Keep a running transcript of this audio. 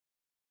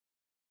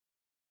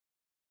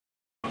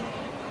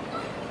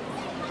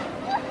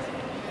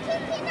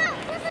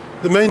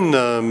The main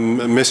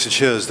message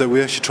here is that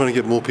we're actually trying to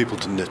get more people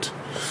to knit.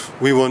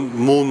 We want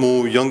more and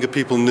more younger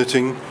people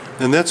knitting,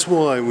 and that's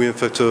why we in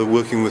fact are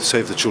working with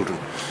Save the Children.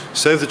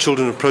 Save the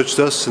Children approached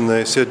us and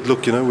they said,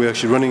 look, we're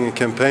actually running a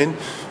campaign,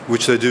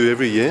 which they do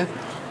every year.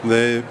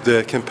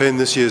 Their campaign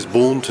this year is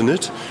Born to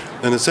Knit,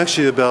 and it's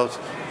actually about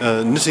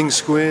knitting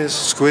squares,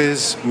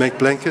 squares make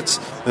blankets,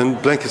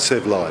 and blankets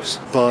save lives.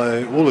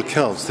 By all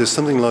accounts, there's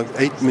something like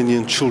 8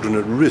 million children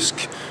at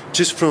risk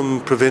just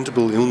from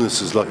preventable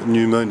illnesses like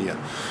pneumonia,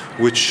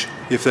 which,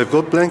 if they've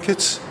got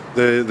blankets,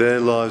 their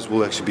lives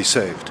will actually be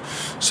saved.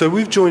 So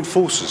we've joined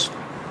forces.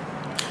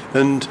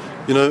 And,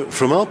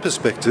 from our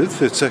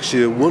perspective, it's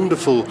actually a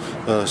wonderful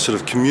sort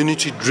of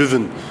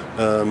community-driven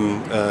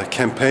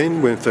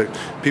campaign where, in fact,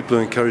 people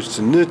are encouraged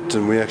to knit,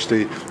 and we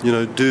actually,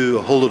 do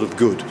a whole lot of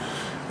good.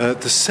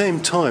 At the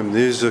same time,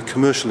 there's a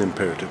commercial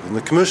imperative, and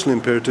the commercial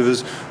imperative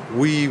is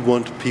we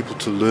want people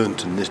to learn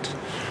to knit.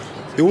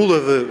 All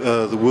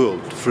over the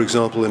world, for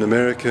example, in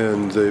America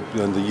and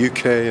the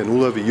UK and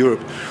all over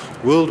Europe,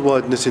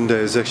 Worldwide Knitting Day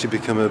has actually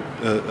become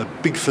a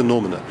big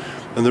phenomenon.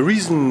 And the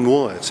reason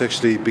why it's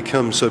actually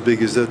become so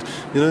big is that,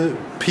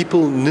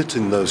 people knit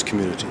in those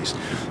communities.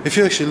 If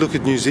you actually look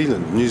at New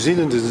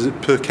Zealand is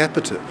per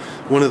capita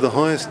one of the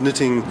highest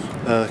knitting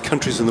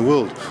countries in the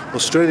world.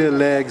 Australia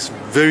lags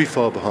very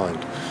far behind.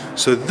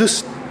 So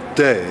this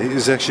day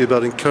is actually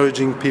about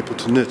encouraging people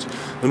to knit.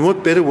 And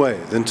what better way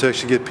than to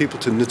actually get people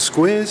to knit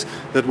squares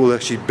that will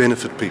actually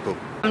benefit people?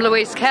 I'm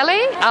Louise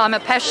Kelly. I'm a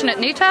passionate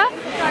knitter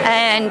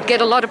and get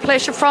a lot of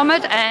pleasure from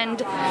it, and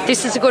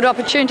this is a good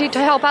opportunity to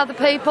help other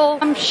people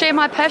share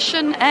my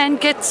passion and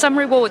get some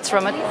rewards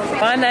from it.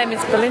 My name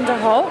is Belinda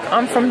Holt.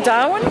 I'm from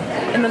Darwin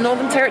in the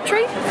Northern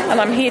Territory,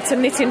 and I'm here to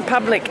knit in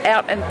public,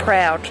 out and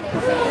proud.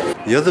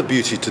 The other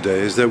beauty today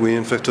is that we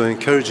in fact are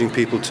encouraging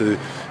people to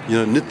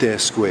knit their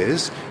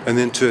squares and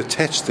then to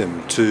attach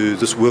them to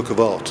this work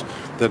of art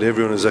that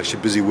everyone is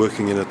actually busy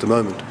working in at the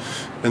moment.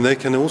 And they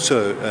can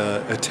also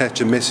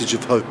attach a message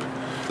of hope.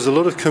 There's a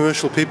lot of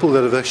commercial people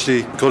that have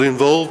actually got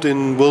involved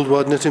in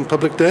Worldwide Knitting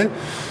Public Day.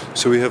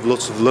 So we have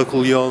lots of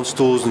local yarn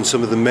stores and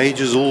some of the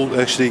majors all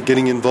actually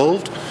getting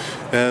involved.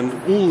 And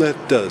all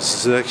that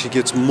does is it actually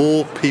gets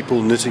more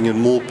people knitting and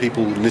more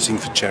people knitting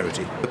for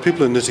charity. The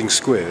people are knitting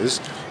squares.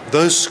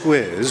 Those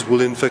squares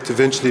will in fact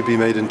eventually be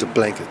made into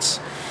blankets.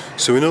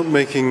 So we're not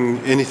making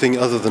anything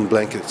other than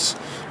blankets,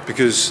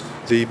 because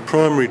the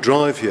primary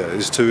drive here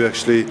is to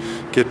actually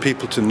get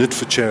people to knit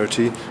for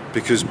charity,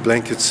 because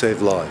blankets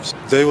save lives.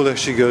 They will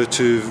actually go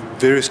to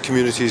various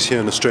communities here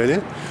in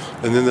Australia,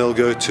 and then they'll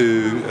go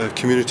to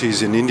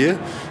communities in India,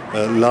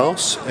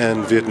 Laos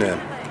and Vietnam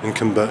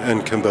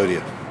and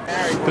Cambodia.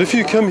 But if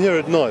you come here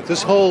at night,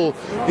 this whole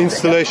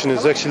installation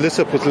is actually lit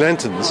up with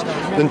lanterns,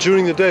 and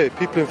during the day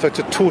people in fact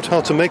are taught how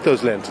to make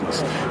those lanterns,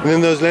 and then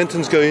those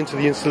lanterns go into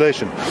the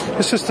installation.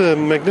 It's just a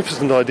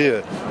magnificent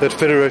idea that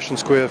Federation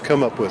Square have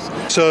come up with.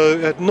 So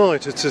at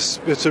night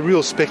it's a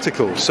real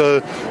spectacle.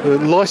 So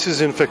light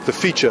is in fact the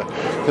feature,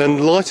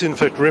 and light in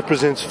fact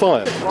represents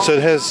fire. So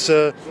it has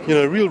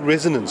real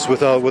resonance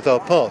with our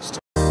past.